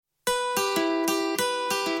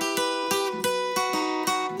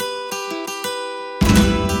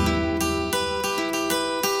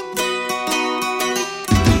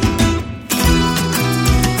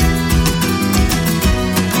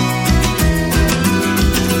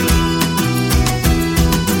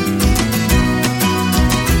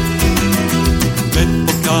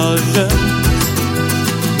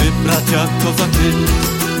козаки,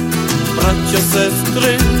 браття,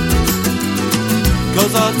 сестри,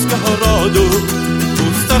 козацького роду,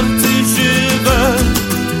 у серці живе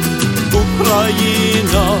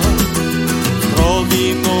Україна,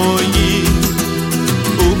 крові мої,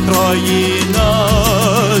 Україна,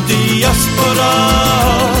 діаспора,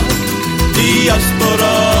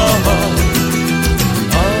 діаспора,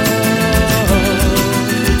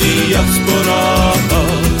 діаспора,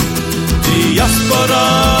 діаспора,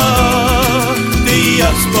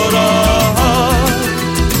 діаспора,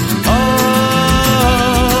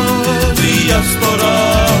 діаспора.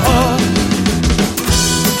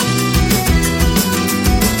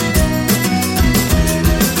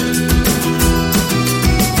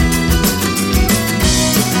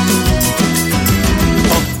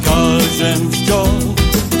 Покажем, що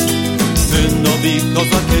ми нові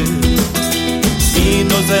козаки,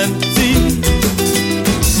 іноземці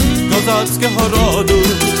козацького роду,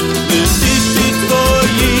 ми всі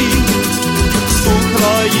твої,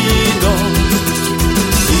 Україно,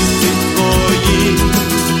 всі твої,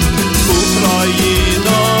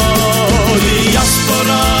 Україно,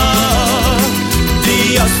 діаспора,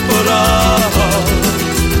 діаспора,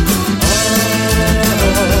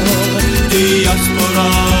 діаспора,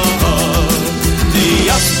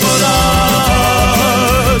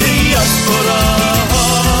 діаспора,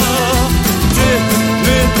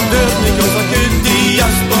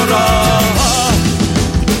 діаспора.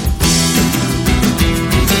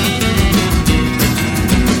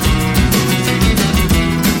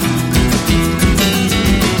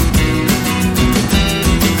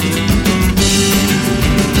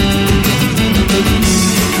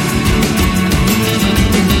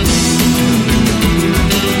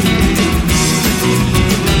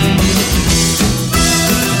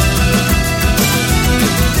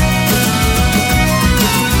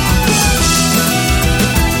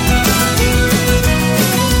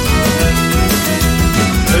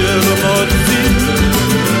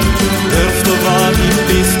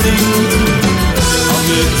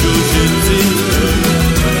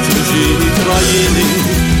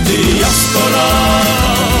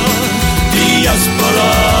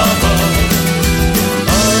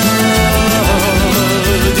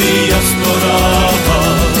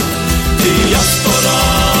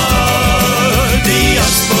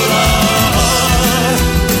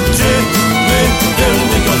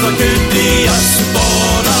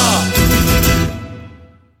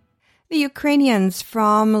 Ukrainians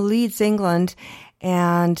from Leeds, England,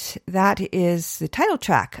 and that is the title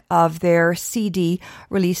track of their CD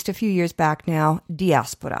released a few years back now,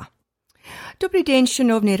 Diaspora. Добрий день,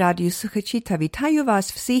 шановні радіослухачі, та вітаю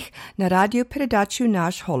вас всіх на радіопередачу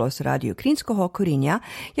 «Наш голос» радіо українського коріння,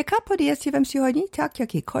 яка подається вам сьогодні, так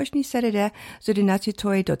як і кожній середи з 11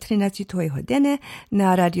 до 13 години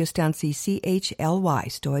на радіостанції CHLY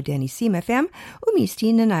 101.7 FM у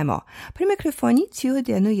місті Нанаймо. При мікрофоні цю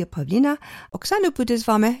годину є Павліна. Оксана буде з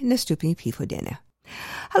вами наступні півгодини.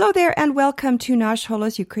 Hello there and welcome to Nash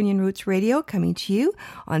Holos Ukrainian Roots Radio, coming to you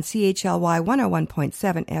on CHLY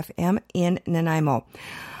 101.7 FM in Nanaimo.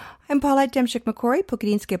 I'm Paulette Demchik-McCory,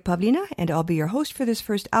 Pukrinske Pavlina, and I'll be your host for this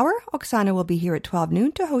first hour. Oksana will be here at 12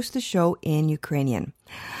 noon to host the show in Ukrainian.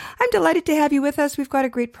 I'm delighted to have you with us. We've got a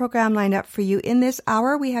great program lined up for you. In this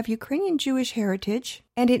hour, we have Ukrainian Jewish heritage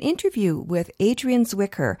and an interview with Adrian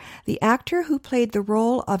Zwicker, the actor who played the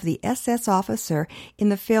role of the SS officer in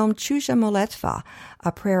the film Chuzha Molitva,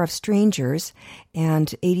 A Prayer of Strangers,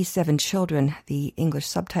 and 87 Children, the English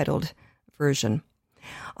subtitled version.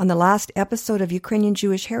 On the last episode of Ukrainian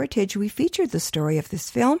Jewish Heritage, we featured the story of this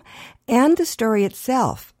film and the story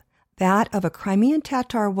itself, that of a Crimean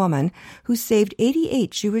Tatar woman who saved 88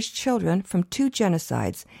 Jewish children from 2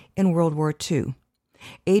 genocides in World War II.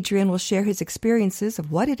 Adrian will share his experiences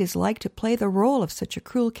of what it is like to play the role of such a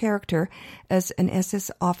cruel character as an SS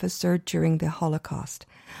officer during the Holocaust.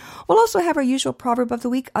 We'll also have our usual proverb of the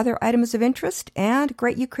week, other items of interest, and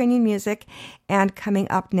great Ukrainian music. And coming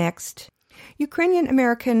up next,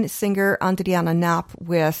 Ukrainian-American singer Andriana Knapp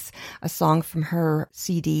with a song from her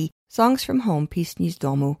CD, Songs from Home, Pisni z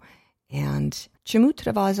Domu, and Czemu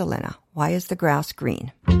trawa zelena, Why is the Grass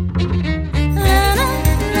Green?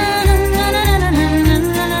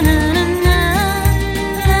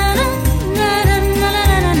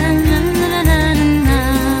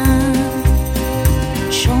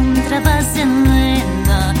 Чом трава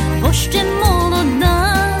зелена, бо ще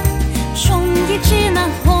молода, чом дівчина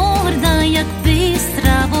горда, як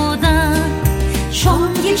бистра вода,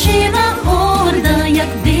 чом дівчина горда, як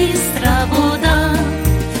бистра вода.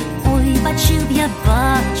 Ой, бачив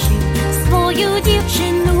свою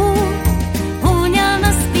дівчину,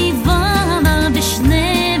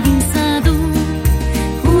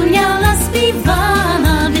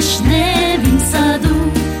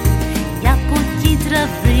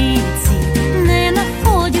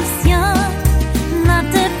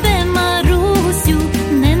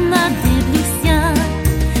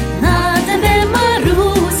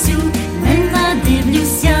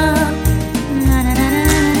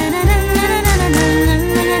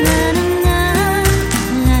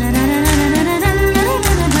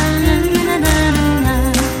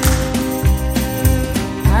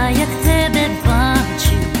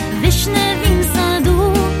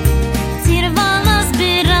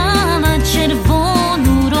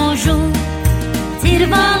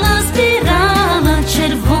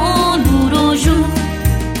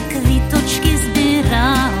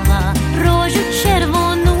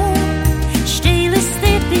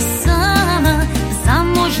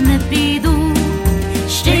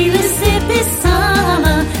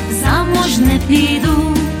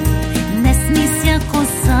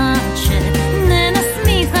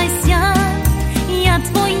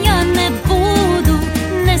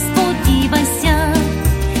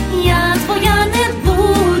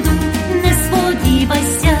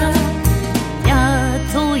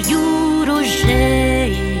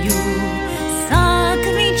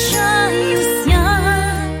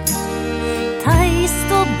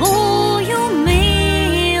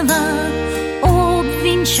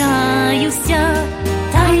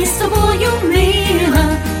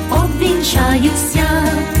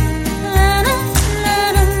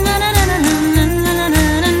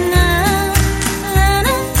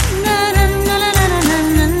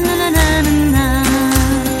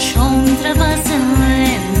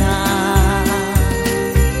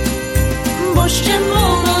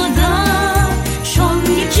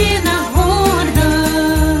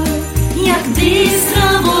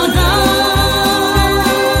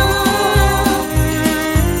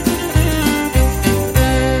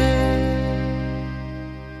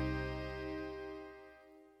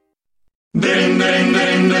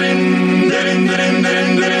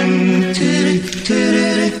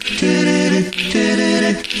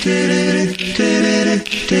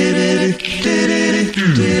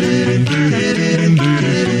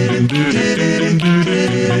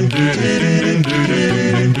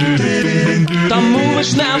 Там у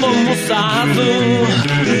вишневому саду,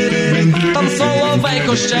 там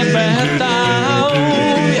соловейко щебетав,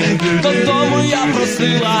 додому я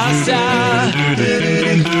просилася,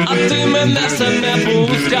 а ти мене все не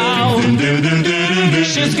пускав.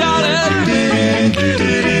 She's got it,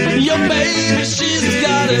 your baby, she's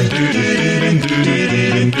got it.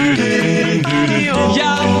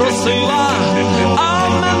 Я просила, а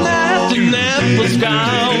мене ти не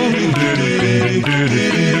пускав.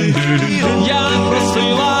 Я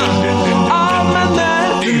просила, а мене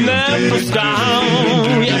ти не пускав.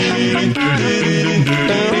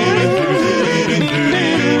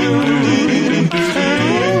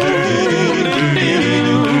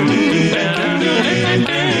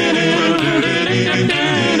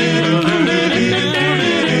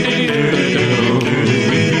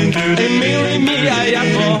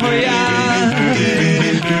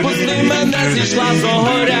 Зійшла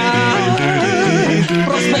зоря,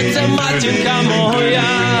 проснеться матінка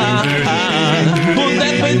моя, буде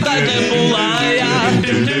питать, де була я.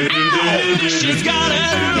 She's got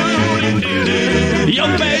it,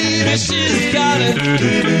 your baby, she's got it.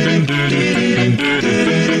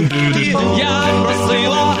 Я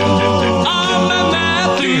просила, а мене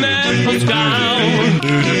ти не пускав.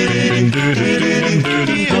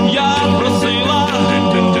 Я просила,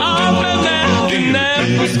 а мене ти не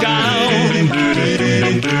пускав.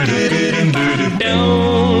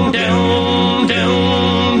 Down, down,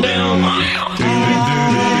 down, down.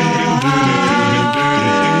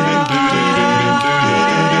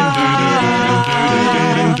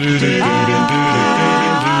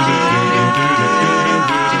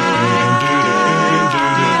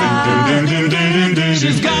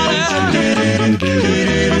 She's got it,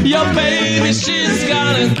 your baby, she's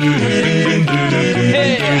got it.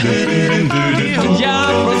 Hey, я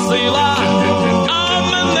просила, а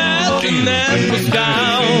мене ти не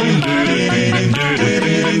пускав.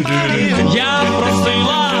 Я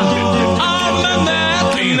просила, а мене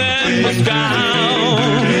ти не пускав.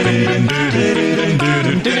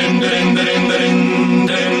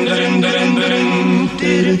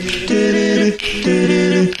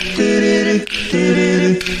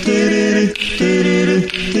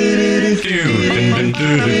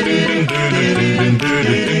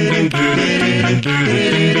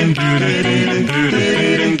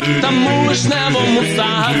 Там у вишневому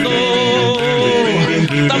саду,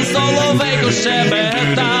 там соловейко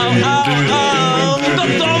щебетав,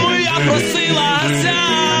 додому я просилася,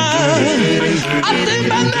 а ти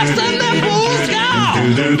мене все не пускав.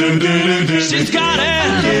 She's got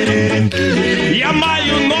it, я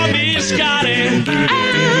маю нові шкари.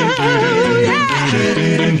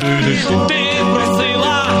 Ти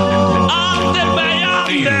просила, а тебе я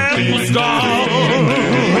не пускав.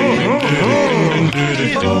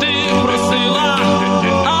 Ти просила,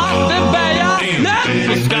 а тебе я не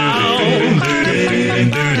пускав.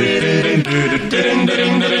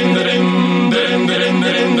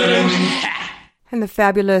 And the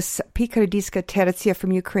fabulous Picaradisca Tercia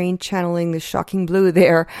from Ukraine channeling the Shocking Blue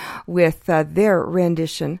there with their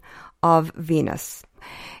rendition of Venus.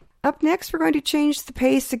 Up next, we're going to change the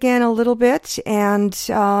pace again a little bit and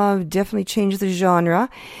definitely change the genre.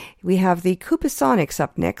 We have the Koopisonics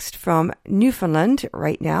up next from Newfoundland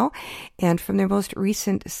right now, and from their most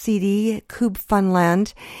recent CD, Koob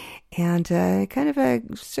Funland, and kind of a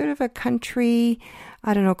sort of a country,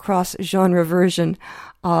 I don't know, cross-genre version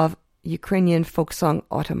of Ukrainian folk song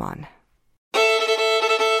Ottoman.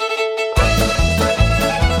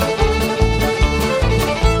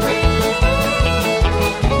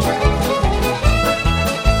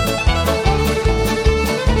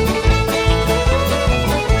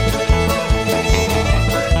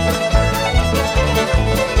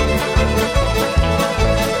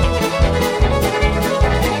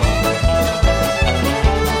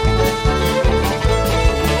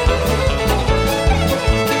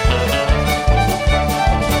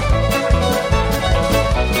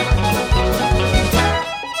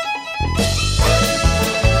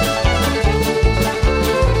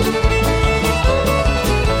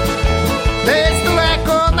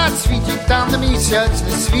 Місяць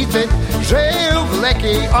не світить, жив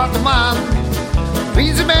великий отаман.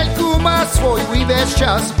 Він земельку ма свою і весь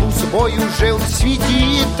час був собою жив на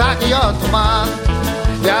світі, так і отаман.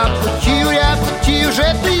 Я б хотів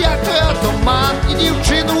жити, як отаман, і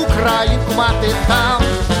дівчину українку мати там.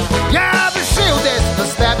 Я би жив десь на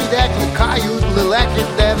степі, де кликають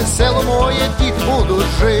село моє діти будуть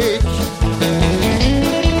жить.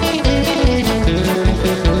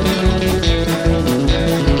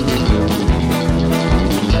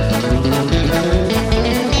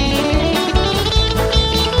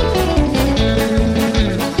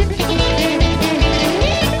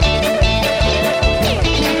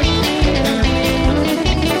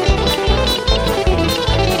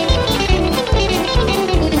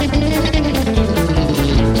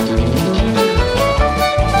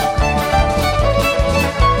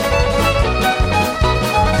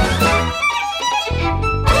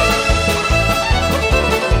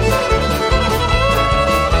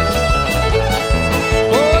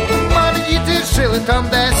 Там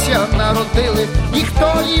десь я народили,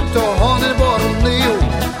 ніхто їм того не боронив.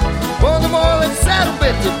 Вони молять все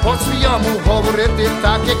робити, по-своєму говорити,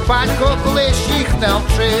 так як батько колись їх не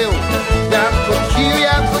вчив.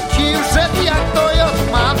 Я хотів жити, як той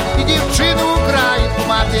отман, і дівчину українку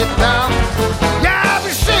мати там. Я би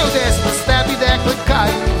жив десь на степі, де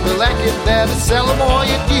кликають велике, де село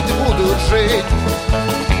моє діти будуть жити.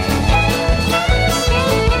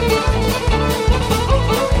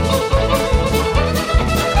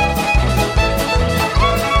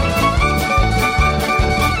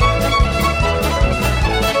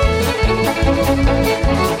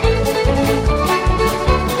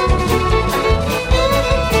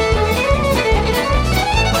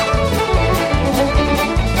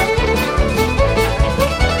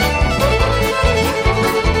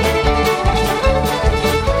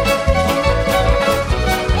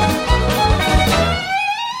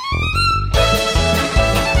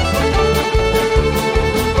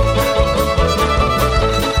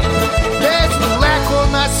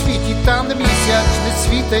 Там, де місяць не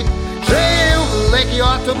світить, жив великий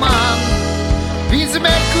отаман. Він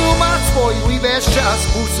земельку мав свою і весь час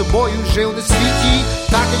був собою жив на світі,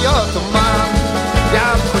 так і отаман.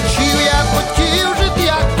 Я б хотів жити,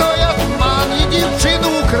 як той отаман, і дівчину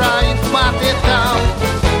українку мати там.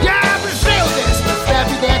 Я б жив десь на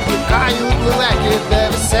степі, де кликають лелеки, де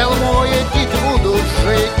весело моє діти будуть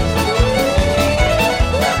жити.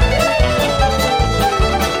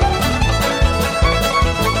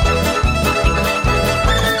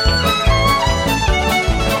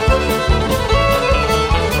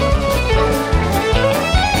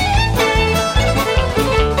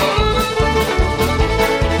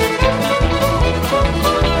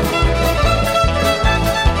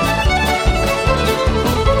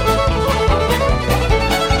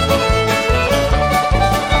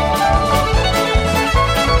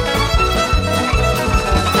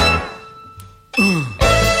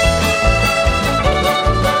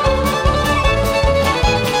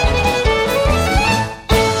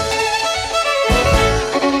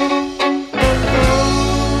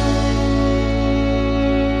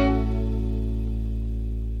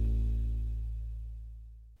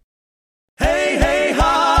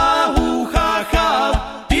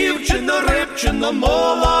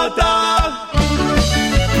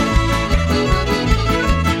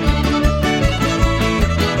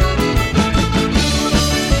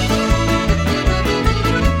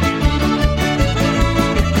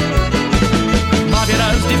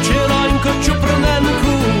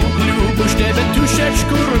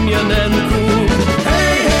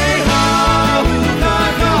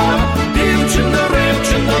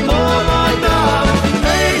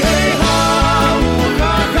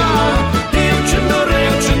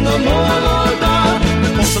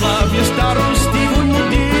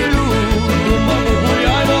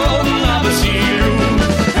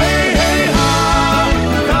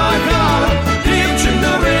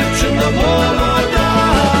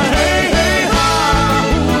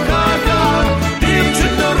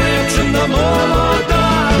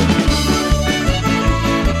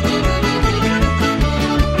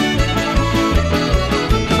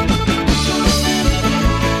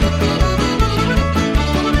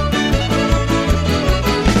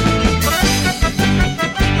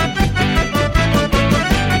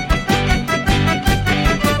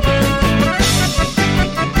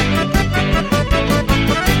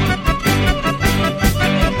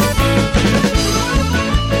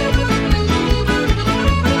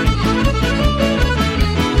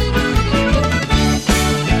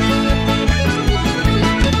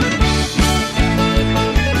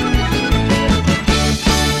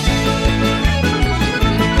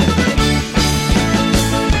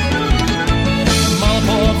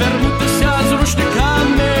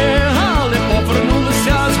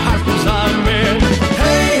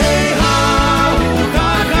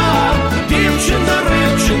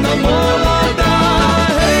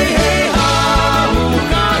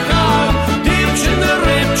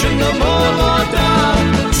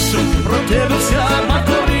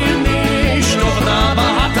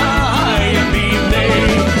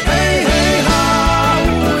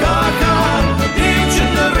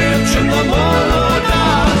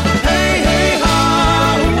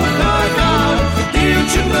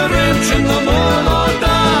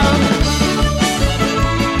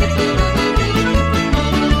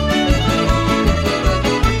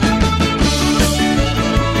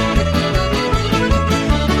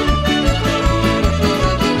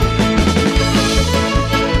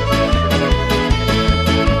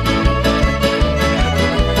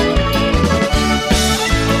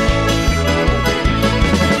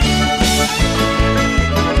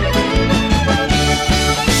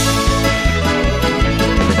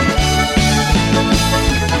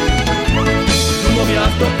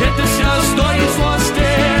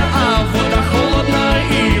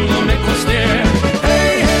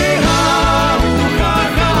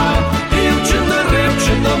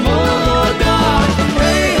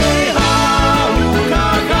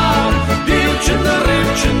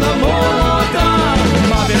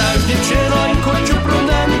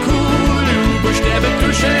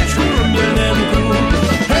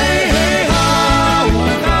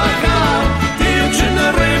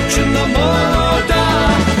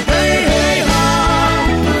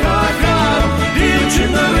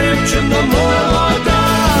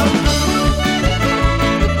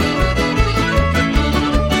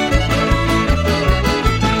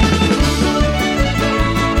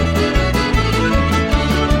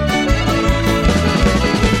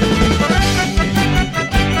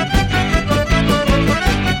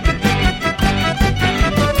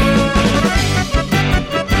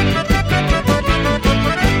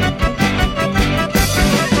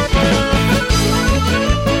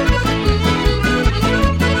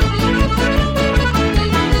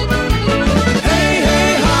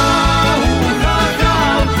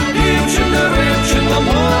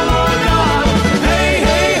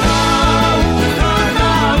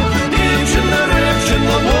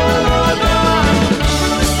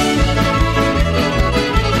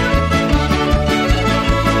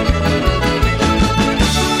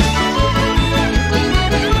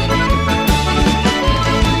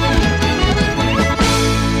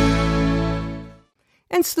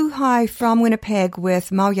 Hi from Winnipeg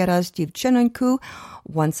with Małja raz дівчиноньку,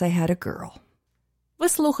 Once I Had a Girl. Ви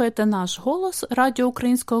слухаєте «Наш голос» радіо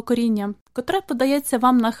українського коріння, котре подається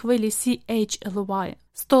вам на хвилі CHLY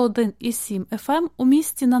 101,7 FM у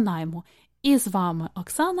місті Нанаймо. І з вами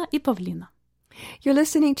Оксана і Павліна. You're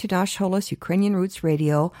listening to Nash Holos Ukrainian Roots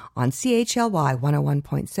Radio on CHLY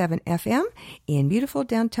 101.7 FM in beautiful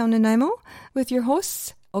downtown Nanaimo with your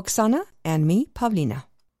hosts, Oksana and me, Pavlina.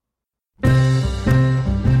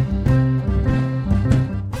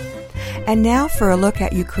 And now for a look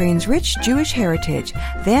at Ukraine's rich Jewish heritage,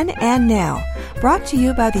 then and now, brought to you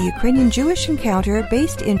by the Ukrainian Jewish Encounter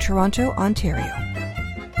based in Toronto, Ontario.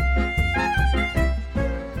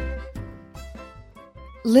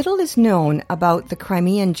 Little is known about the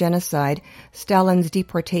Crimean Genocide, Stalin's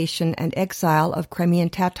deportation and exile of Crimean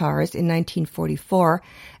Tatars in 1944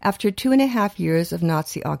 after 2.5 years of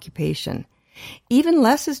Nazi occupation. Even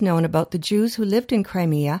less is known about the Jews who lived in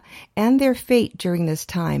Crimea and their fate during this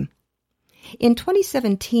time. In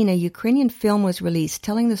 2017, a Ukrainian film was released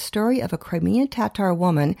telling the story of a Crimean Tatar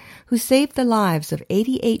woman who saved the lives of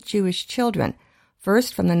 88 Jewish children,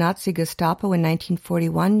 first from the Nazi Gestapo in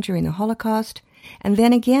 1941 during the Holocaust, and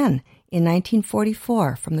then again in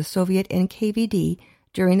 1944 from the Soviet NKVD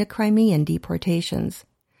during the Crimean deportations.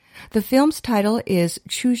 The film's title is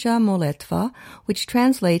Chuzha Molitva, which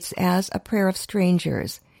translates as A Prayer of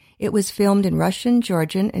Strangers. It was filmed in Russian,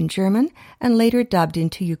 Georgian, and German, and later dubbed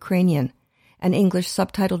into Ukrainian. An English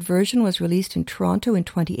subtitled version was released in Toronto in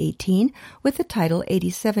 2018 with the title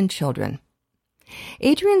 87 Children.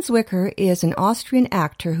 Adrian Zwicker is an Austrian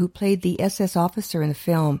actor who played the SS officer in the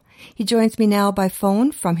film. He joins me now by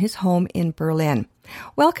phone from his home in Berlin.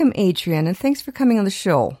 Welcome, Adrian, and thanks for coming on the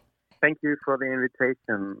show. Thank you for the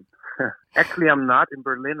invitation. Actually, I'm not in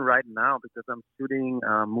Berlin right now because I'm shooting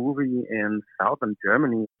a movie in southern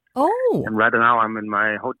Germany. Oh. And right now I'm in my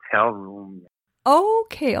hotel room.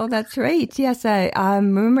 Okay. Oh, that's right. Yes, I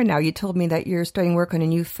remember now. You told me that you're starting work on a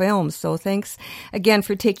new film. So thanks again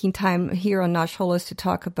for taking time here on Nash Holos to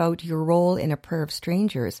talk about your role in A Prayer of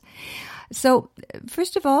Strangers. So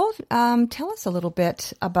first of all, tell us a little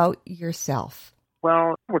bit about yourself.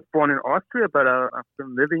 Well, I was born in Austria, but I've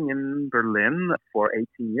been living in Berlin for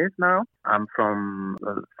 18 years now. I'm from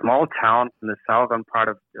a small town in the southern part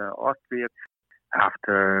of Austria.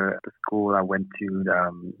 After the school, I went to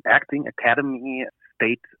the acting academy,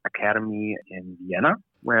 state academy in Vienna,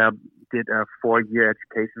 where I did a 4-year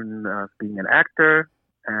education of being an actor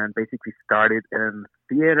and basically started in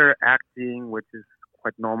theater acting, which is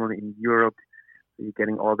quite normal in Europe. So you're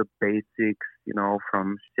getting all the basics,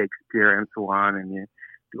 from Shakespeare and so on, and you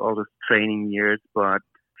do all those training years. But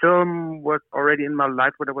film was already in my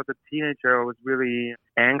life when I was a teenager. I was really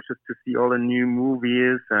anxious to see all the new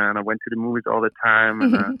movies, and I went to the movies all the time.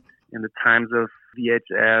 And in the times of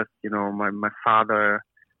VHS, my father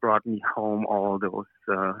brought me home all those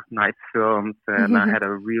nice films, and I had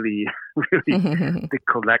a really, really big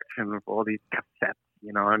collection of all these cassettes,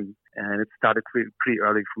 and it started pretty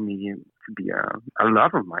early for me to be a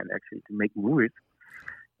love of mine, actually, to make movies.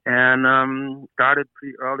 And started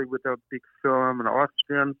pretty early with a big film, an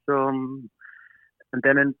Austrian film, and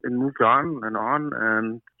then it moved on, and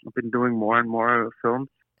I've been doing more and more films.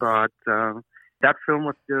 But that film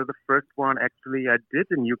was the first one, actually, I did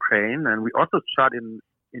in Ukraine, and we also shot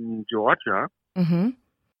in Georgia, in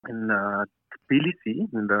Tbilisi,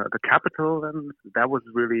 in the capital, and that was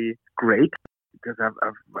really great. Because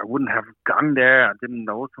I wouldn't have gone there. I didn't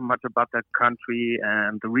know so much about that country.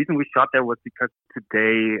 And the reason we shot there was because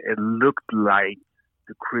today it looked like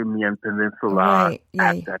the Crimean Peninsula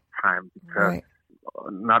at that time. Because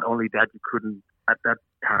not only that, you couldn't, at that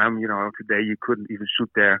time, today you couldn't even shoot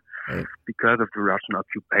there because of the Russian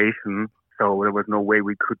occupation. So there was no way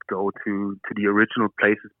we could go to the original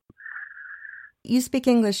places. You speak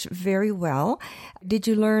English very well. Did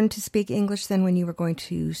you learn to speak English then when you were going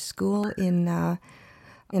to school in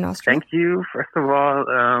Austria? Thank you. First of all,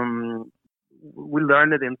 we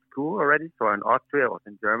learned it in school already. So in Austria or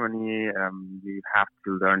in Germany, you have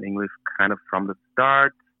to learn English kind of from the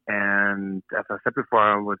start. And as I said before,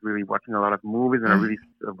 I was really watching a lot of movies, and I really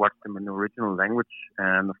watched them in the original language.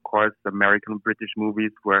 And of course, the American British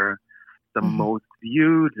movies were the most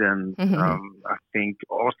viewed. And I think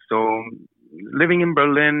also living in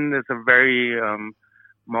Berlin is a very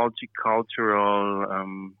multicultural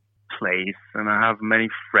place, and I have many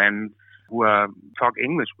friends who talk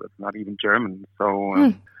English with, not even German. So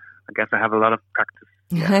I guess I have a lot of practice.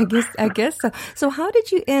 Yeah. I guess so. So how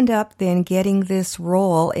did you end up then getting this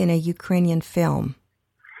role in a Ukrainian film?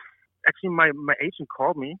 Actually, my agent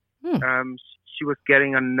called me. She was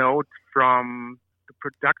getting a note from the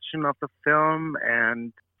production of the film,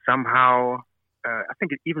 and somehow, I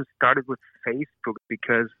think it even started with Facebook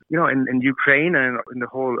because, in Ukraine and in the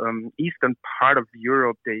whole eastern part of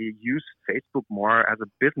Europe, they use Facebook more as a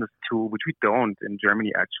business tool, which we don't in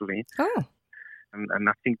Germany, actually. Oh. And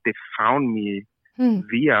I think they found me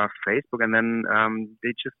via Facebook, and then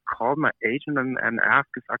they just called my agent and asked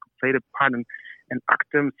if I could play the part. And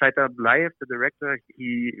Aktem Saitablayev, the director,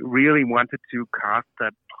 he really wanted to cast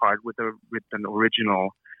that part with an original,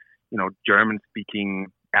 German-speaking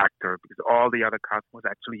actor, because all the other cast was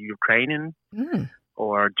actually Ukrainian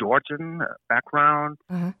or Georgian background,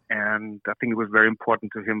 and I think it was very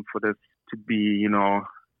important to him for this to be,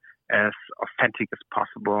 as authentic as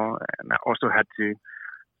possible. And I also had to,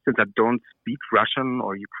 since I don't speak Russian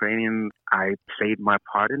or Ukrainian, I played my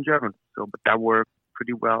part in German. But that worked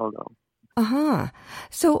pretty well, though.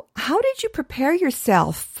 So how did you prepare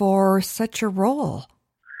yourself for such a role?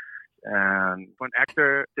 And for an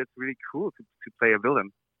actor, it's really cool to play a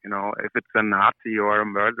villain. If it's a Nazi or a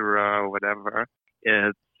murderer or whatever,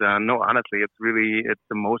 honestly, it's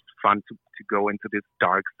the most fun to go into this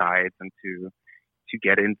dark side and to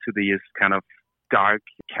get into these kind of dark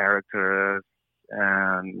characters.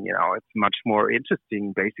 And, it's much more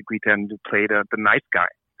interesting, basically, than to play the nice guy.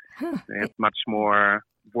 It's much more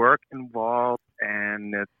work involved,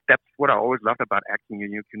 and that's what I always loved about acting.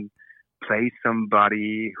 You can play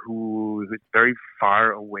somebody who is very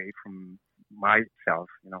far away from myself,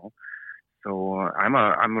 So I'm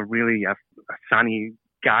a really a sunny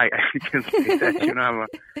guy, I can say that.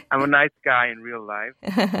 I'm a nice guy in real life.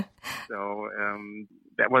 So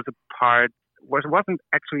that was a part wasn't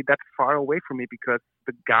actually that far away from me, because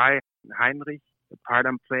the guy Heinrich, the part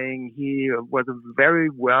I'm playing, he was a very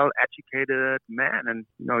well-educated man, and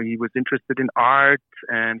he was interested in art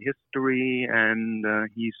and history, and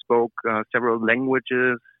he spoke several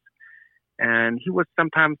languages, and he was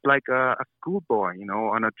sometimes like a schoolboy,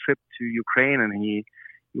 on a trip to Ukraine, and he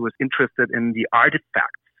was interested in the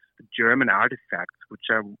artifacts, the German artifacts, which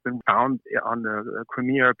have been found on the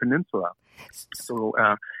Crimea Peninsula. So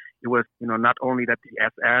it was, not only that the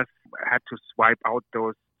SS had to swipe out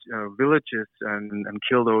those villages and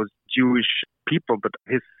kill those Jewish people, but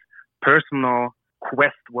his personal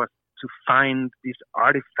quest was to find these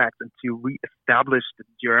artifacts and to reestablish the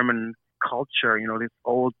German culture, this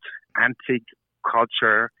old antique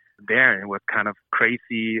culture there. It was kind of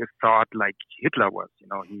crazy thought like Hitler was,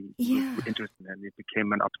 he was interested, and it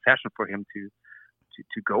became an obsession for him to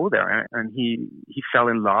go there. And he fell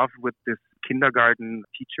in love with this kindergarten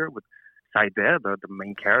teacher, with Saider, the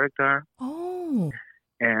main character. Oh.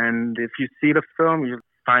 And if you see the film, you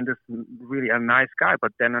find this really a nice guy.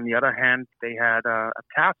 But then on the other hand, they had a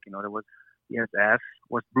task. The SS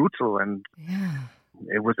was brutal, and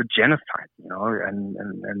it was a genocide.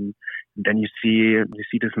 And then you see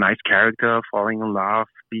this nice character falling in love,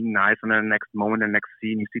 being nice, and then the next moment, the next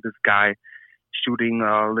scene, you see this guy shooting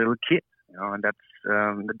a little kid. And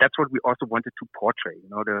that's what we also wanted to portray.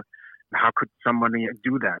 How could somebody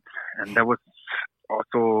do that? And that was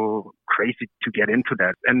also crazy to get into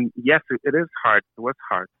that. And yes, it is hard. It was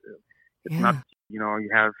hard. It's not, you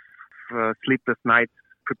have sleepless nights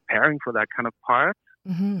preparing for that kind of part.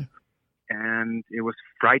 Mm-hmm. And it was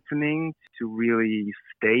frightening to really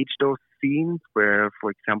stage those scenes where,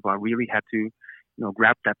 for example, I really had to,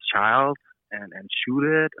 grab that child and shoot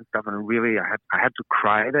it and stuff. And really, I had to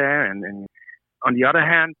cry there. And on the other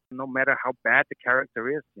hand, no matter how bad the character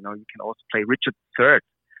is, you can also play Richard III,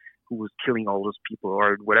 who was killing all those people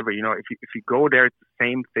or whatever. If you go there, it's the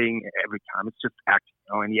same thing every time. It's just acting.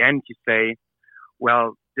 In the end, you say,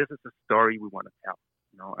 well, this is the story we want to tell.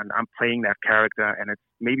 And I'm playing that character, and it's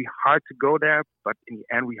maybe hard to go there, but in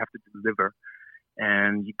the end, we have to deliver.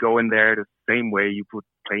 And you go in there the same way you would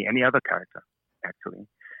play any other character, actually.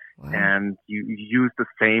 Wow. And you use the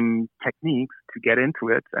same techniques to get into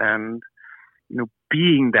it. And,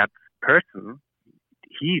 being that person,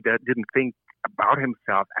 he didn't think about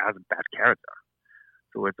himself as a bad character.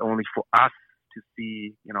 So it's only for us to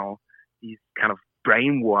see, these kind of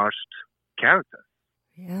brainwashed characters.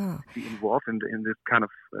 Yeah. Be involved in this kind of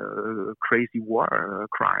crazy war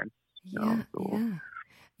crimes.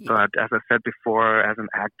 But as I said before, as an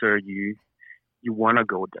actor, you want to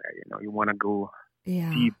go there. You want to go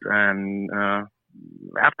deep, and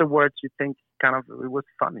afterwards, you think kind of it was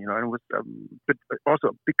fun. And it was also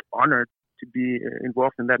a big honor to be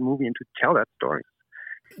involved in that movie and to tell that story.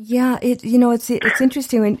 Yeah, it's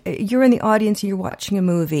interesting when you're in the audience and you're watching a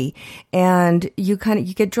movie and you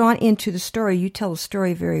get drawn into the story. You tell the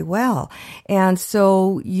story very well, and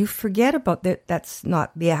so you forget about that. That's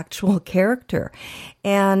not the actual character.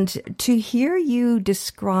 And to hear you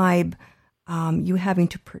describe you having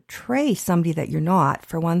to portray somebody that you're not,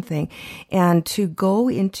 for one thing, and to go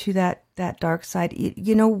into that dark side.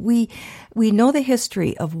 You know, we know the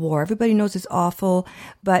history of war. Everybody knows it's awful,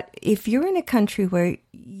 but if you're in a country where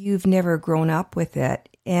you've never grown up with it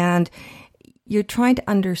and you're trying to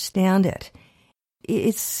understand it,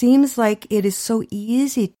 it seems like it is so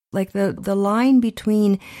easy. Like the line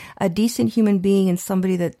between a decent human being and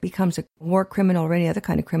somebody that becomes a war criminal or any other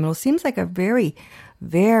kind of criminal seems like a very,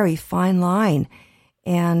 very fine line.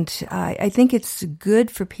 And I think it's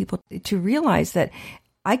good for people to realize that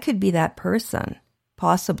I could be that person,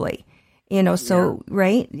 possibly. You know, so,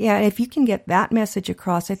 right? Yeah, if you can get that message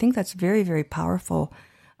across, I think that's very, very powerful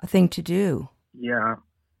a thing to do. Yeah.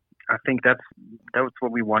 I think that was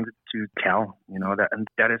what we wanted to tell, you know, and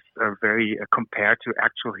that is very compared to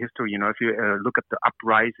actual history. You know, if you look at the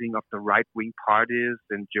uprising of the right-wing parties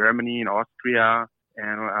in Germany and Austria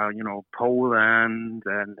and, you know, Poland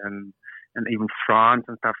and even France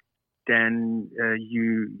and stuff, then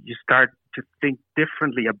you start to think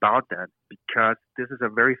differently about that, because this is a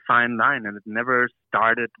very fine line, and it never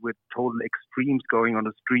started with total extremes going on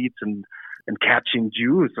the streets and catching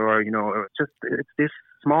Jews, or, you know, it's this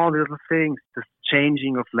small little things, this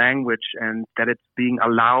changing of language, and that it's being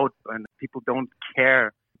allowed and people don't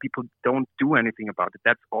care, people don't do anything about it.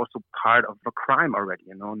 That's also part of a crime already,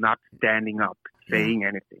 you know, not standing up, saying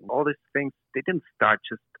anything. All these things, they didn't start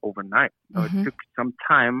just overnight. So it took some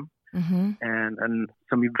time and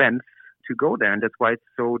some events to go there, and that's why it's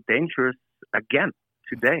so dangerous again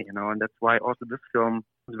today, you know, and that's why also this film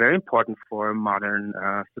is very important for modern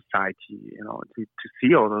society, you know, to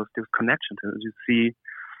see all those connections, and to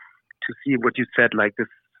see what you said, like this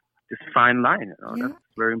fine line, you know, that's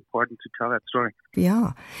very important to tell that story.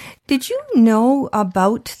 Yeah. Did you know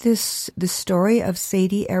about the story of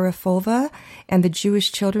Sadie Arifova and the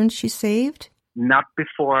Jewish children she saved? Not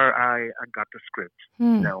before I got the script.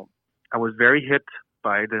 No. I was very hit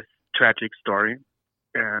by this tragic story.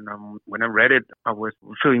 And when I read it, I was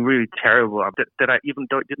feeling really terrible that I even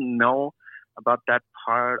didn't know about that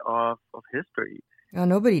part of history. Oh,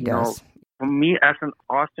 nobody does. Know, for me, as an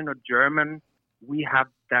Austrian or German, we have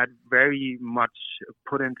that very much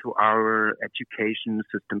put into our education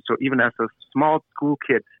system. So even as a small school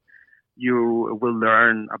kid, you will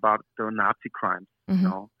learn about the Nazi crimes. You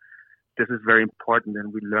know, this is very important,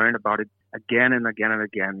 and we learn about it again and again and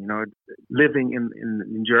again. You know, living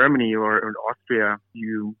in Germany or in Austria,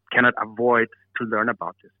 you cannot avoid to learn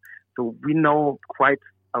about this. So we know quite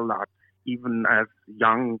a lot, even as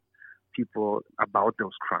young people, about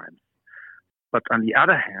those crimes. But on the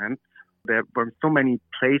other hand, there were so many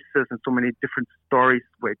places and so many different stories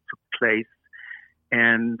where it took place.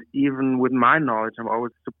 And even with my knowledge, I'm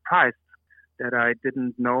always surprised that I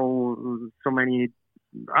didn't know so many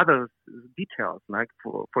other details. Like,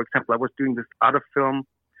 for example, I was doing this other film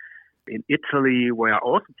in Italy where I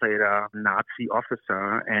also played a Nazi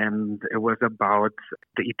officer, and it was about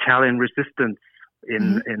the Italian resistance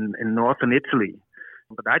in northern Italy.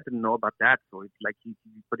 But I didn't know about that. So it's like,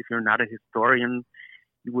 but if you're not a historian,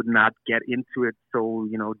 you would not get into it so,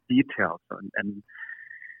 you know, detailed. And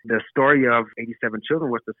the story of 87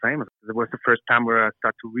 children was the same. It was the first time where I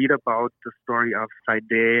started to read about the story of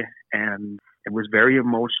Saideh, and it was very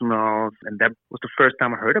emotional. And that was the first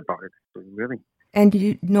time I heard about it. So really. And did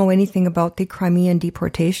you know anything about the Crimean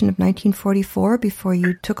deportation of 1944 before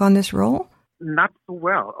you took on this role? Not so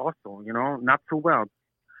well, also, you know, not so well.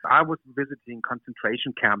 I was visiting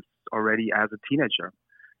concentration camps already as a teenager.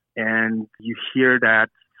 And you hear that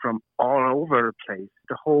from all over the place.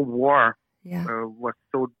 The whole war was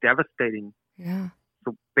so devastating. Yeah.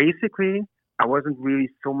 So basically, I wasn't really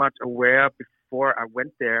so much aware before I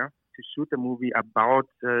went there to shoot the movie about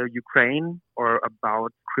Ukraine or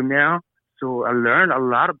about Crimea. So I learned a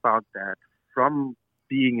lot about that from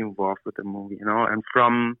being involved with the movie, you know, and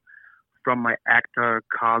from my actor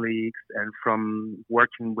colleagues and from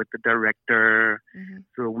working with the director.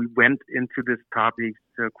 So we went into this topic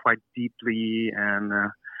quite deeply, and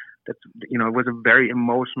that's, you know, it was a very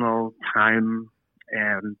emotional time.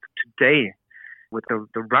 And today, with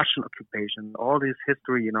the Russian occupation, all this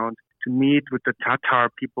history, you know, to meet with the Tatar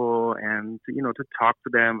people and to, you know, to talk to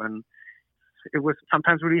them, and it was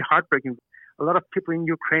sometimes really heartbreaking. A lot of people in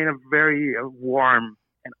Ukraine are very warm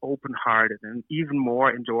and open-hearted, and even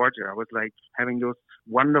more in Georgia. I was like having those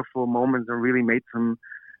wonderful moments and really made some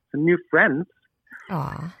new friends.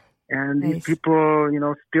 Aww. And Nice. these people, you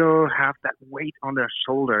know, still have that weight on their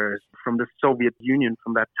shoulders from the Soviet Union,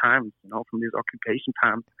 from that time, you know, from these occupation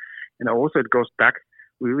times. And also it goes back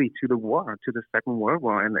really to the war, to the Second World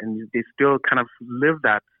War, and they still kind of live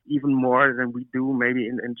that even more than we do maybe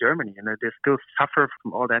in Germany, and they still suffer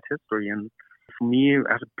from all that history. And for me,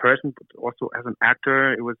 as a person, but also as an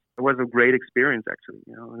actor, it was a great experience actually.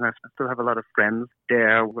 And I still have a lot of friends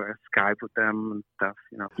there where I Skype with them and stuff.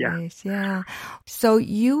 Nice, yeah. So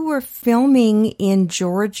you were filming in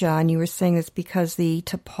Georgia, and you were saying this because the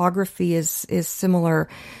topography is similar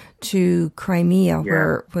to Crimea,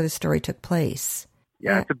 where the story took place.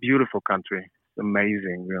 Yeah, it's a beautiful country. It's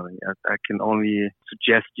amazing, really. I can only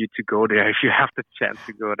suggest you to go there if you have the chance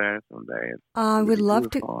to go there someday. I would love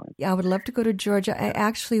to. Yeah, I would love to go to Georgia. I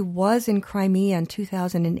actually was in Crimea in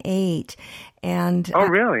 2008, and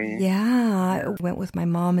really? Yeah, I went with my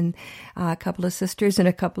mom and a couple of sisters and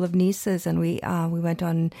a couple of nieces, and we went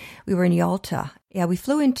on. We were in Yalta. Yeah, we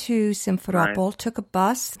flew into Simferopol, took a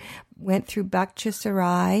bus, went through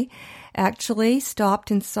Bakhchisarai, actually stopped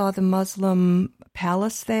and saw the Muslim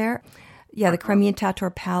palace there. Yeah, the Crimean Tatar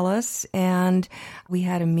Palace, and we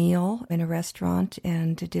had a meal in a restaurant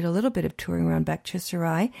and did a little bit of touring around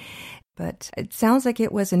Bakhchisarai. But it sounds like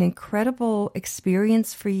it was an incredible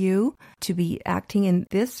experience for you to be acting in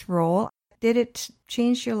this role. Did it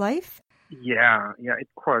change your life? Yeah,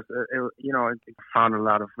 of course. I found a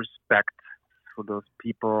lot of respect for those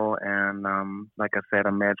people, and like I said,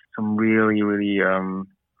 I met some really, really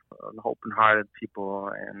open-hearted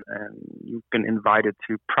people, and you've been invited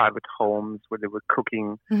to private homes where they were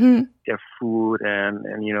cooking their food, and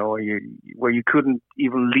where you couldn't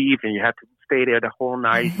even leave, and you had to stay there the whole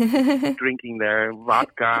night drinking their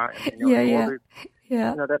vodka.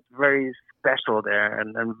 And, that's very special there,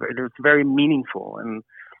 and it's very meaningful, and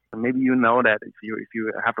maybe that if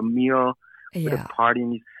you have a meal with a party.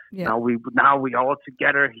 And now we all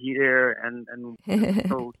together here, and it's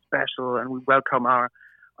so special, and we welcome our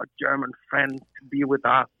German friend to be with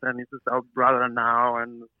us, and this is our brother now,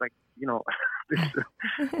 and it's like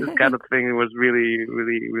this kind of thing. It was really,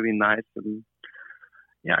 really, really nice, and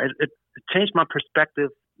it changed my perspective.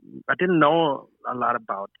 I didn't know a lot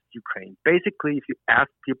about Ukraine. Basically, if you ask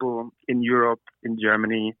people in Europe, in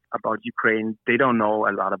Germany about Ukraine, they don't know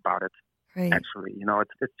a lot about it. Right. Actually,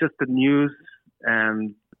 it's just the news,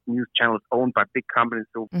 and news channels owned by big companies,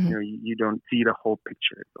 so you don't see the whole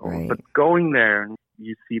picture. So, right. But going there,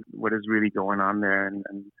 you see what is really going on there. And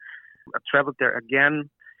I traveled there again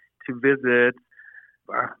to visit.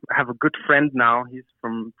 I have a good friend now. He's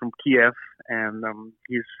from Kiev, and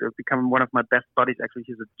he's become one of my best buddies. Actually,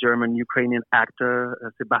 he's a German-Ukrainian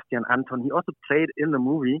actor, Sebastian Anton. He also played in the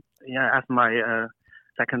movie as my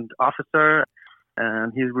second officer.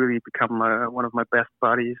 And he's really become one of my best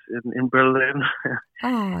buddies in Berlin.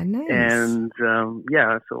 Oh, nice. And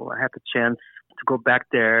so I had the chance to go back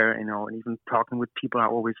there, and even talking with people, I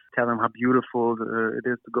always tell them how beautiful it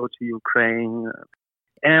is to go to Ukraine.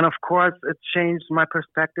 And of course, it changed my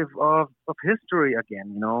perspective of history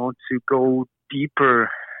again, to go deeper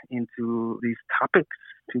into these topics,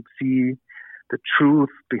 to see the truth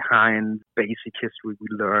behind basic history we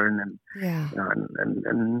learn.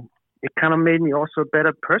 And it kind of made me also a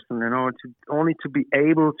better person, to be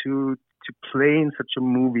able to play in such a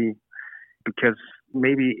movie, because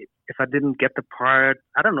maybe if I didn't get the part,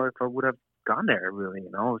 I don't know if I would have gone there really,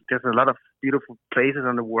 There's a lot of beautiful places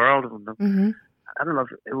in the world. I don't know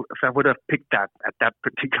if I would have picked that at that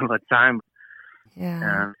particular time.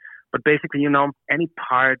 Yeah. But basically, any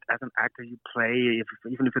part as an actor you play,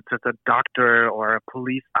 even if it's just a doctor or a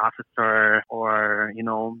police officer or,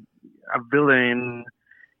 a villain,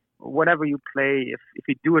 whatever you play, if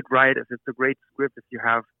you do it right, if it's a great script, if you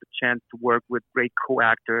have the chance to work with great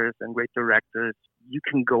co-actors and great directors, you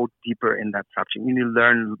can go deeper in that subject. And you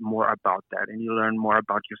learn more about that, and you learn more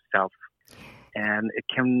about yourself. And it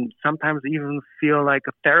can sometimes even feel like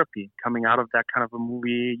a therapy. Coming out of that kind of a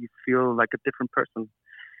movie, you feel like a different person.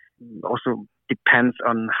 Also depends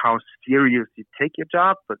on how serious you take your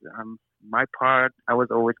job, but my part, I was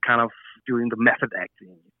always kind of doing the method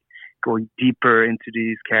acting, going deeper into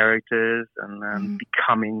these characters and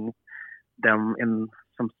becoming them in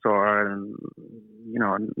some sort, and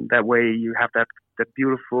that way you have that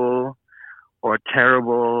beautiful or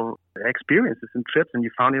terrible experiences and trips, and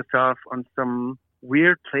you found yourself on some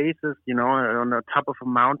weird places, on the top of a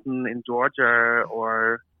mountain in Georgia,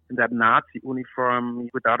 or in that Nazi uniform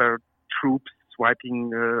with other troops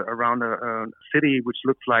swiping around a city which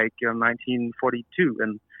looked like 1942,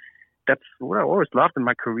 and that's what I always loved in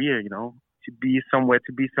my career, to be somewhere,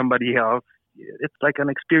 to be somebody else. It's like an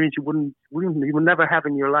experience you would never have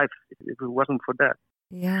in your life if it wasn't for that.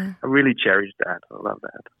 Yeah. I really cherish that. I love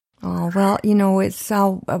that. Oh, well, it's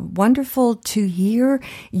wonderful to hear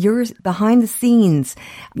your behind the scenes,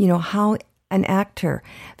 how an actor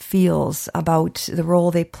feels about the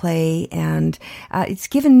role they play, and it's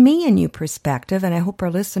given me a new perspective, and I hope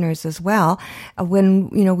our listeners as well, when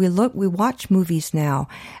we watch movies now,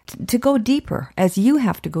 to go deeper, as you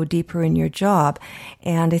have to go deeper in your job.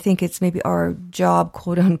 And I think it's maybe our job,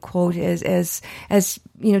 quote unquote, as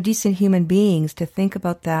decent human beings, to think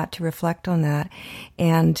about that, to reflect on that.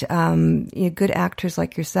 And good actors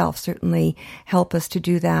like yourself certainly help us to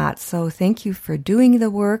do that. So thank you for doing the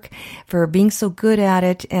work, for being so good at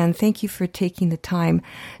it, and thank you for taking the time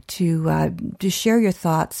to share your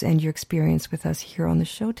thoughts and your experience with us here on the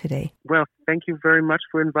show today. Well, thank you very much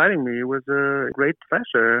for inviting me. It was a great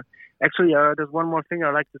pleasure. Actually, there's one more thing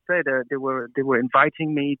I'd like to say. They were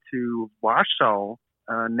inviting me to Warsaw.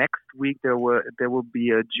 Next week there will be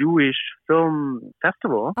a Jewish film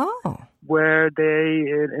festival where they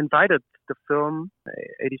invited the film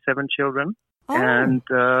 87 Children. Oh. And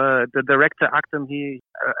the director Akdam,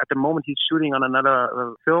 at the moment he's shooting on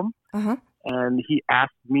another film, and he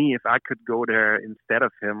asked me if I could go there instead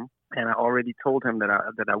of him, and I already told him that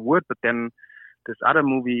I would, but then this other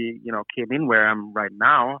movie, came in where I'm right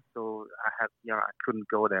now, so I couldn't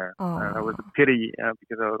go there. It was a pity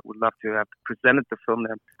because I would love to have presented the film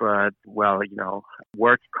there, but work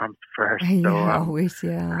comes first. So, always.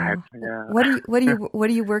 What are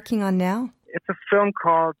you working on now? It's a film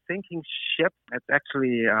called Sinking Ship. It's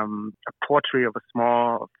actually a portrait of a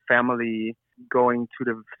small family going to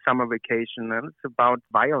the summer vacation, and it's about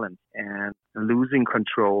violence and losing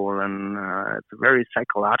control, and it's a very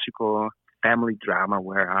psychological family drama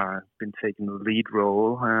where I've been taking the lead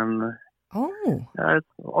role, and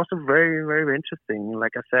it's also very, very interesting.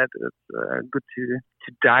 Like I said, it's good to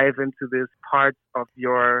dive into this part of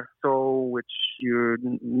your soul which you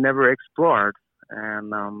never explored.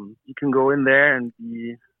 And you can go in there and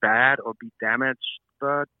be bad or be damaged,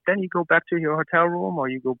 but then you go back to your hotel room or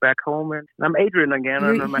you go back home, and I'm Adrian again,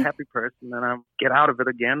 and I'm a happy person, and I get out of it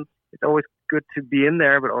again. It's always good to be in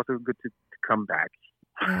there, but also good to come back.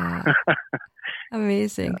 Yeah.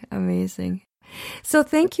 Amazing. So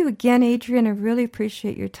thank you again, Adrian. I really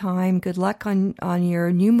appreciate your time. Good luck on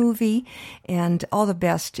your new movie, and all the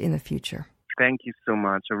best in the future. Thank you so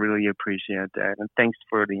much. I really appreciate that, and thanks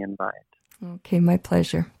for the invite. Okay, my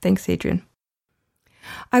pleasure. Thanks, Adrian.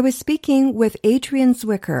 I was speaking with Adrian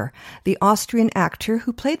Zwicker, the Austrian actor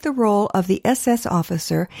who played the role of the SS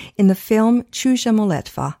officer in the film Czuja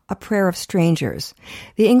Molitwa, A Prayer of Strangers.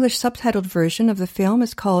 The English subtitled version of the film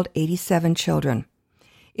is called 87 Children.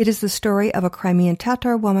 It is the story of a Crimean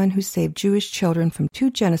Tatar woman who saved Jewish children from 2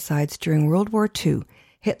 genocides during World War II,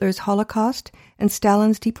 Hitler's Holocaust and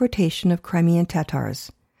Stalin's deportation of Crimean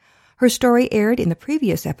Tatars. Her story aired in the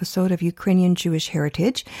previous episode of Ukrainian Jewish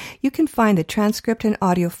Heritage. You can find the transcript and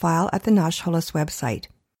audio file at the Nash Holos website.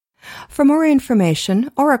 For more information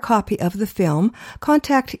or a copy of the film,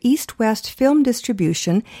 contact East West Film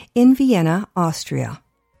Distribution in Vienna, Austria.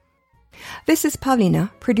 This is Pavlina,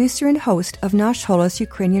 producer and host of Nash Holos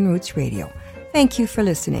Ukrainian Roots Radio. Thank you for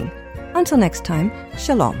listening. Until next time,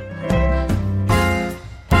 Shalom.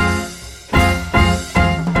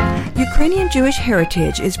 Ukrainian Jewish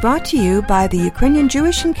Heritage is brought to you by the Ukrainian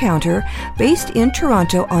Jewish Encounter based in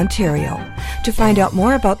Toronto, Ontario. To find out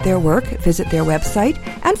more about their work, visit their website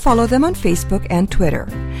and follow them on Facebook and Twitter.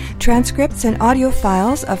 Transcripts and audio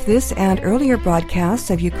files of this and earlier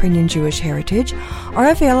broadcasts of Ukrainian Jewish Heritage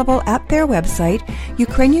are available at their website,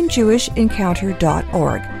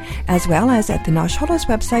 ukrainianjewishencounter.org, as well as at the Nash Holos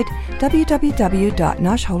website,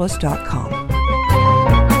 www.nashholos.com.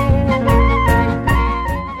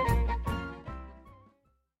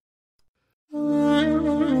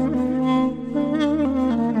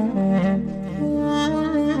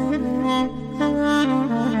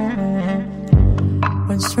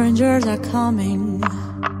 Strangers are coming,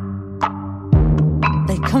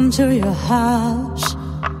 they come to your house,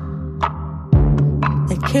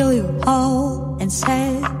 they kill you all and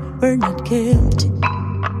say we're not guilty,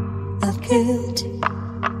 not guilty.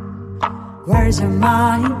 Where's your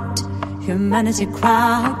mind? Humanity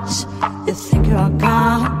cries. You think you are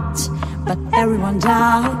God, but everyone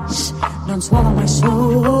dies. Don't swallow my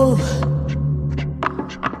soul,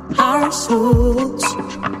 our souls.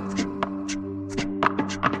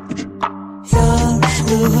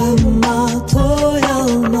 Yaşlığıma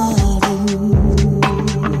doyamadım,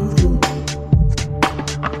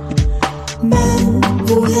 ben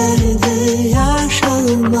bu yerde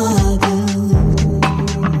yaşamadım.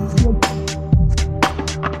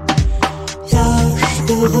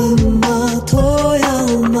 Yaşlığıma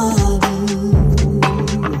doyamadım,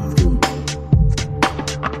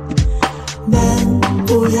 ben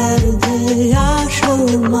bu yerde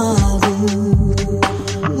yaşamadım.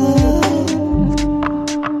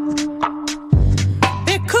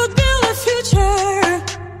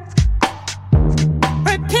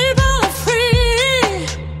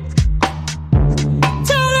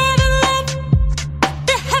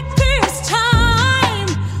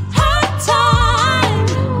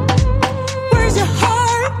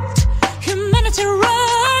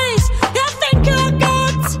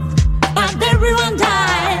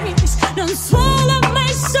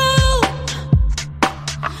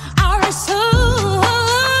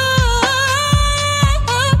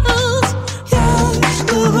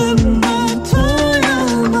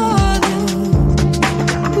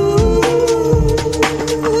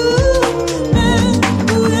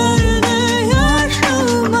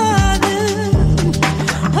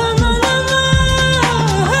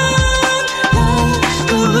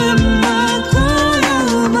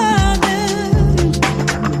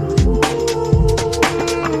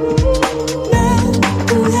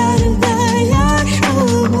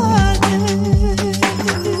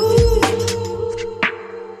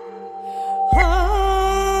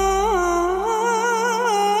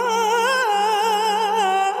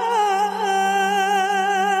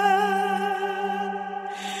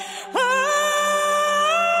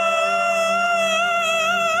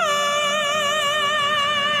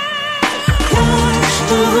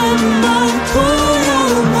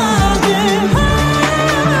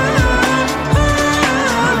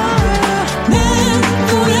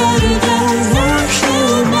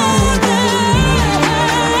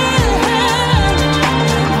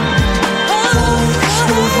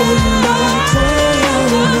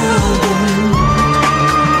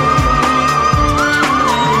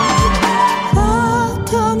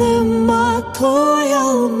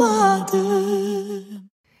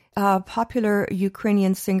 A popular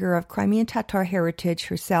Ukrainian singer of Crimean Tatar heritage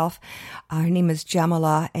herself. Her name is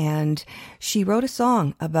Jamala, and she wrote a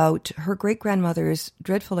song about her great-grandmother's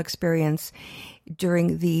dreadful experience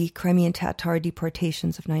during the Crimean Tatar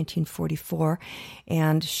deportations of 1944.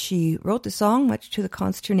 And she wrote the song much to the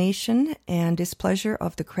consternation and displeasure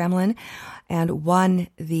of the Kremlin, and won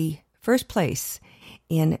the first place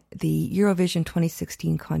in the Eurovision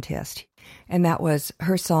 2016 contest. And that was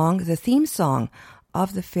her song, the theme song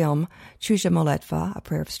of the film Chuzha Moletva, A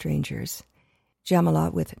Prayer of Strangers.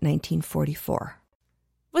 Jamala with 1944.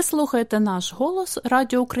 Ви слухаєте «Наш голос»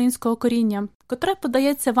 Радіо Українського коріння, котре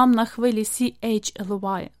подається вам на хвилі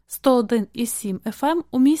CHLY 101,7 FM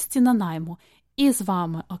у місті Нанаймо. І з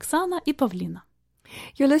вами Оксана і Павліна.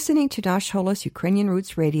 You're listening to Nash Holos Ukrainian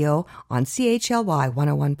Roots Radio on CHLY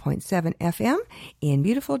 101.7 FM in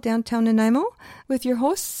beautiful downtown Nanaimo with your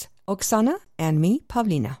hosts, Oksana and me,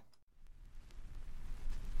 Pavlina.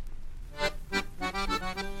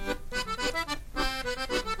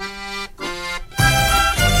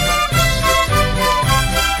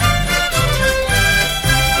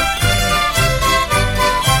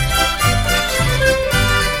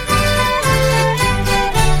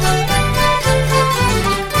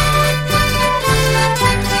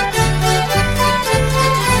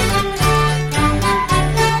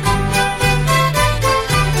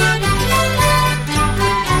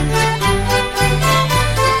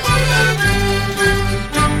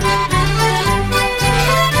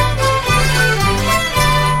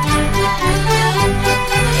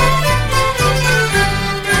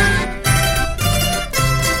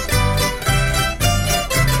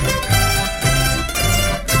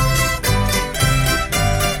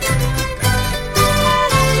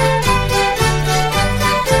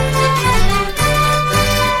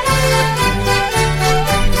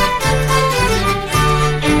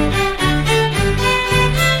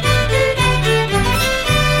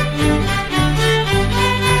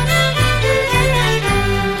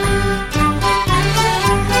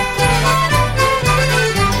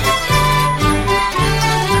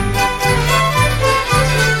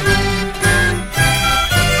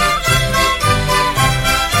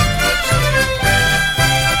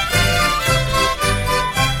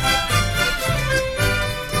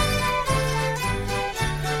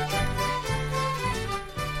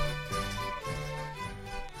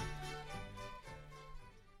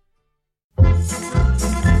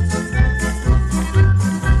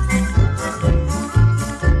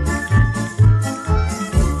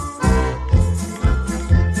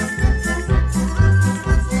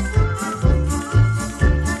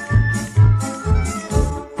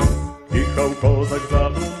 Козак за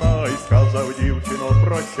Дунай, сказав дівчино,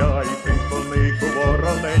 прощай, ти конику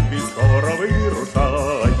вороненький, скоро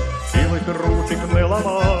вирушай, цілих ручок не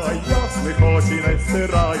ламай, ясних очі не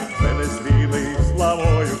стирай, мене свіли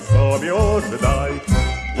славою в собі ожидай.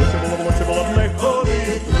 Лучше було б не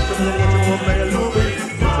ходить, лучше було б не любить,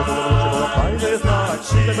 лучше було хай не знать,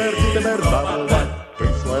 чи тепер забувай.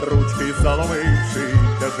 Прийшла ручки заломивши,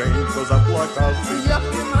 тяженько заплакавши. Як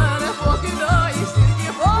ти мене покидаєш,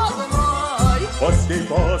 тільки подумай. Постій,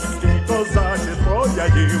 козаче, твоя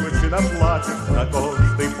дівчина плаче, на кого ж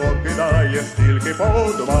ти покидаєш, тільки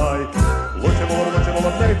подумай. Лучше було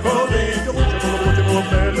б не ходить, лучше було б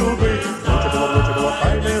не любить, лучше було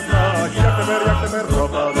хай не знать, як тепер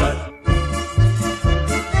пропадать.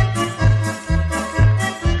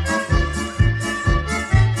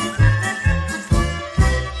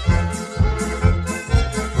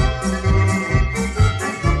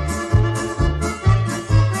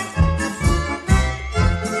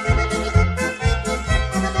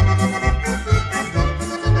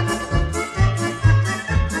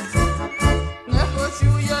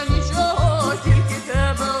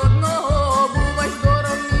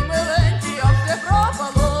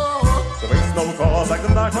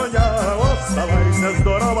 На коня, оставайся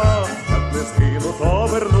здорова, як не скину, то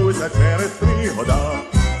вернуся через 3 года.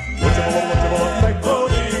 Лучше було б не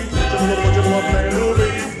ходить, лучше було б не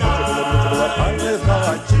любить, лучше було хай не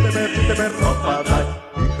знать, чи тепер пропадать.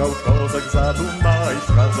 Їхав козак за Дунай,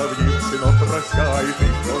 сказав дівчино, прощай, ти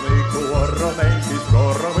конику вороненький,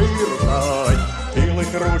 скоро вирушай.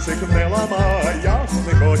 Білих ручок не ламай,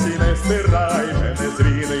 ясних очей не стирай, мене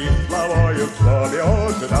зріни і славою в собі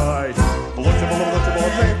ожидай. Лучше було б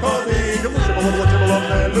не ходить, лучше було б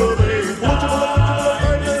не любить, лучше було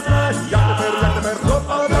хай не знать, як тепер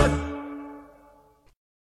пропадать.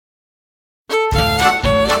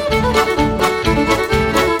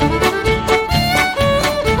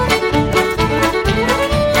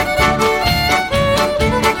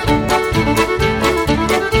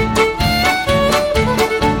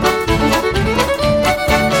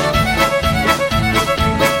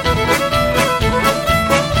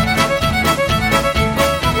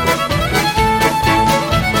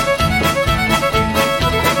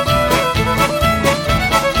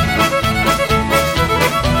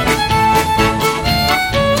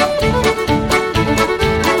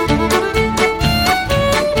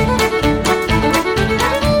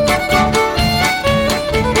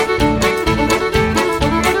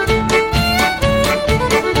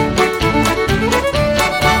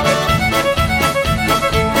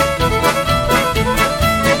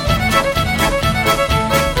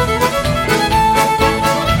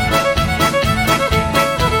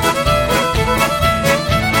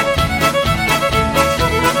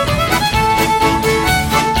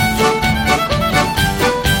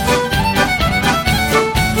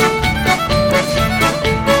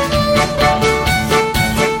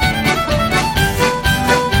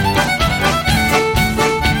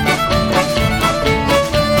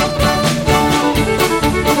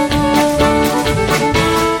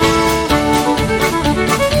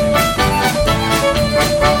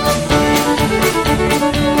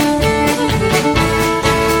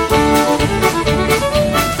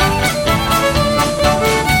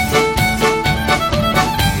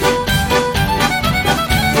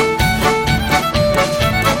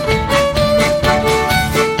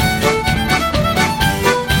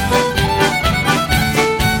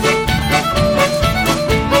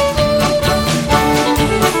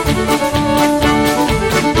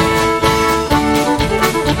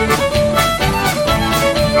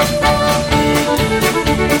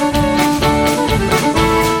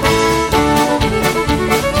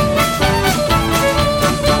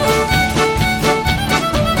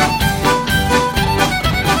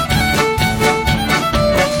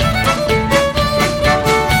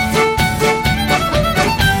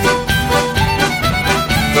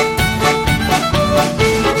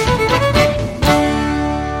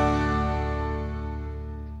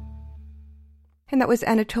 that was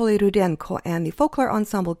Anatoly Rudenko and the folklore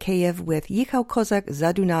ensemble Kiev with Yichał Kozak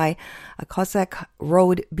za Dunaj, a Cossack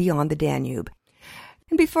road beyond the Danube.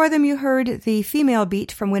 And before them you heard the Female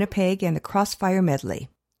Beat from Winnipeg and the Crossfire Medley.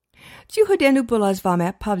 Цю годину була з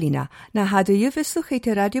вами Павліна. Нагадую, ви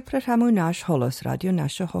слухаєте радіопрограму «Наш голос», радіо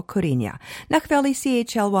нашого коріння. На хвилі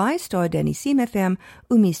CHLY 101.7 FM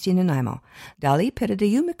у місті Нанаймо. Далі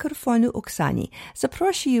передаю мікрофону Оксані.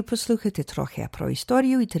 Запрошую послухати трохи про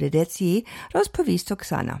історію і традиції, розповість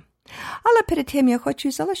Оксана. Але перед тим я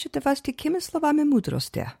хочу залишити вас такими словами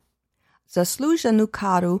мудрості. Заслужену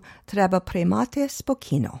кару треба приймати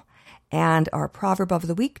спокійно. And our proverb of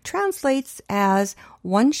the week translates as,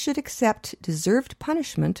 one should accept deserved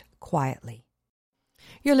punishment quietly.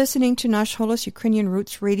 You're listening to Nash Holos Ukrainian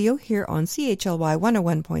Roots Radio here on CHLY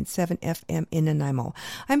 101.7 FM in Nanaimo.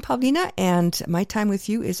 I'm Pavlina, and my time with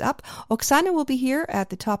you is up. Oksana will be here at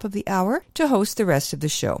the top of the hour to host the rest of the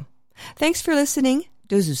show. Thanks for listening.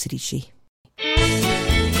 Do zустрічі.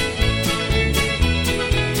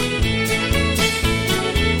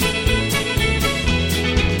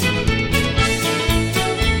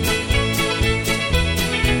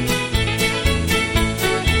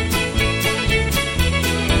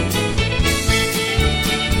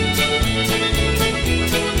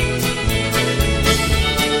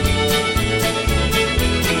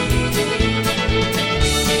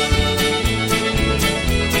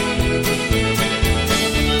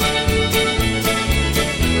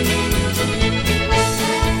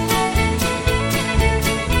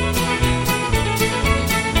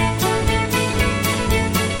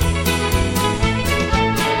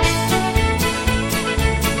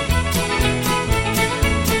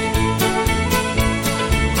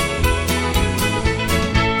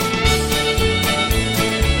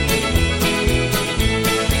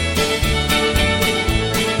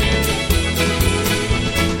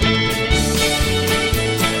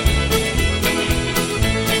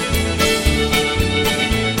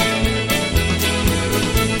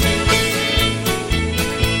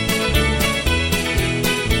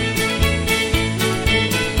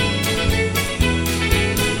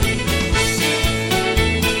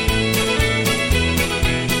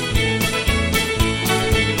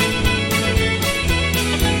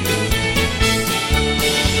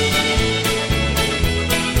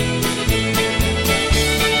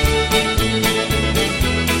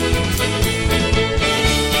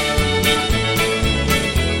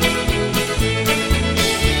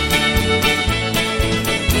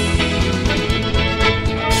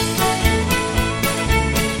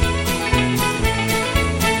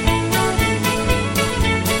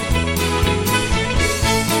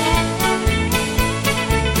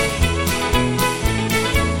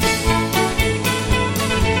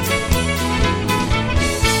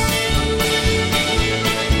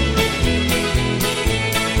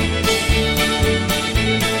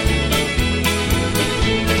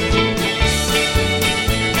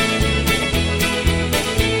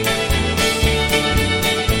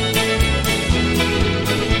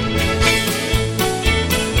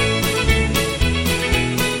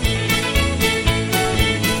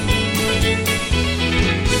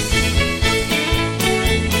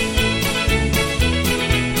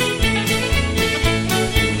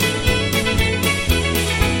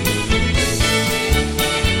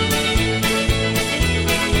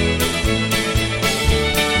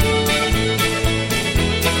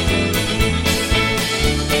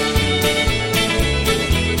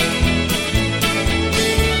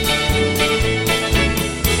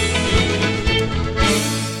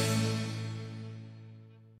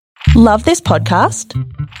 Love this podcast?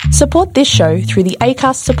 Support this show through the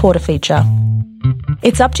Acast supporter feature.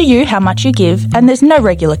 It's up to you how much you give, and there's no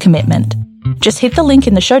regular commitment. Just hit the link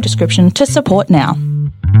in the show description to support now.